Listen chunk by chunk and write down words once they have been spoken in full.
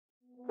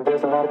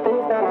There's a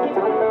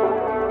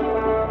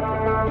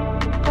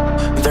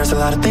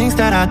lot of things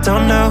that I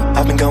don't know.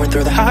 I've been going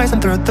through the highs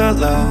and through the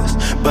lows,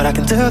 but I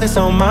can do this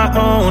on my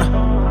own.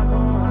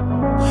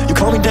 You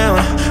calm me down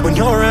when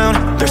you're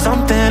around. There's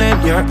something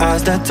in your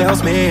eyes that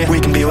tells me we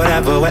can be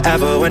whatever,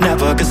 wherever,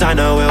 whenever, cause I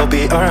know we'll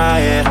be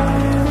alright.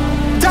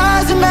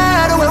 Doesn't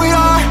matter where we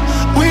are,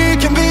 we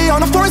can be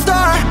on a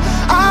 4-star.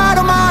 I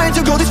don't mind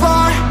to go this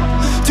far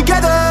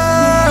together.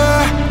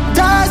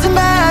 Doesn't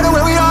matter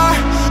where we are,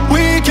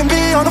 we can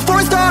be on a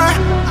 4-star.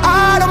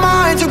 I don't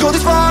mind to go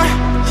this far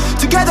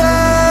together.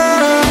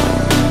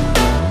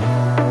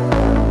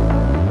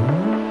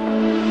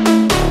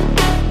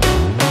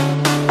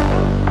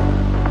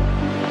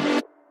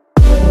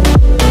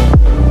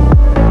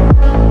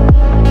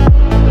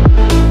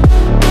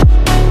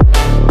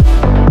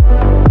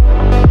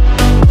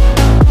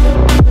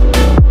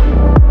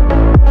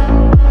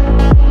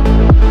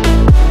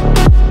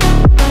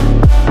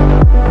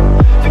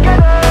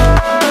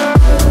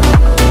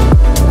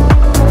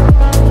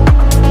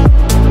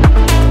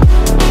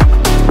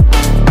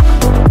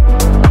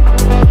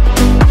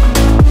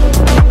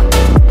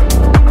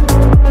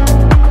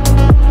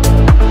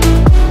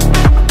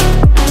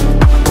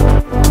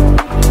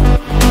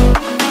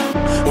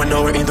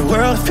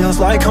 Feels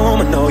like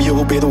home, I know you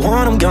will be the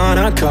one I'm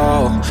gonna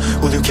call.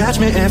 Will you catch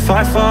me if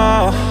I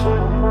fall?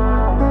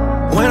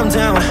 When I'm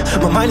down,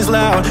 my mind is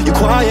loud. You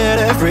quiet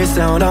every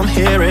sound I'm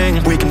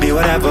hearing. We can be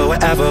whatever,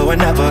 wherever,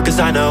 whenever, cause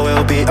I know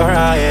we'll be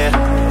alright.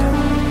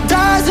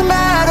 Doesn't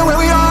matter where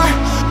we are,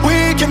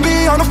 we can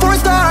be on a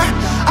 4-star.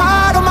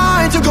 I don't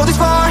mind to go this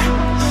far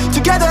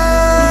together.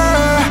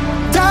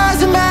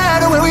 Doesn't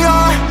matter where we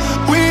are,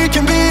 we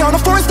can be on a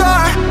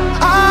 4-star.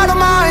 I don't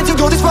mind to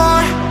go this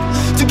far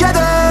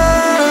together.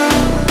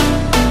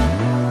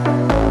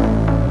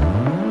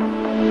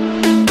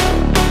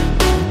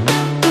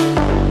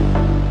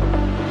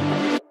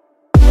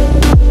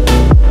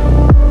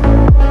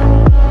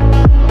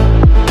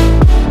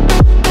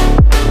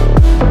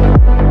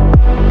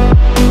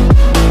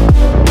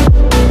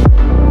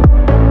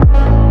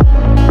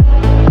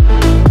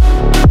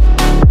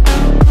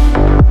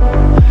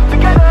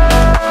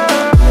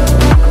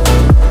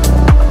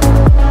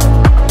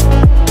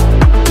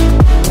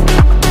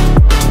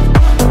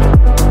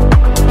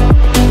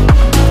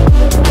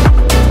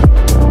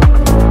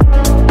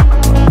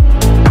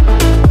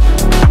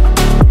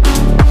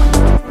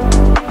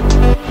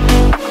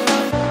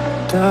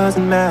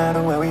 Doesn't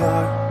matter where we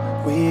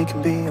are, we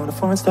can be on a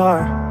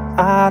 4-star.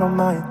 I don't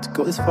mind to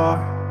go this far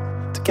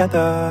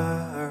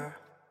together.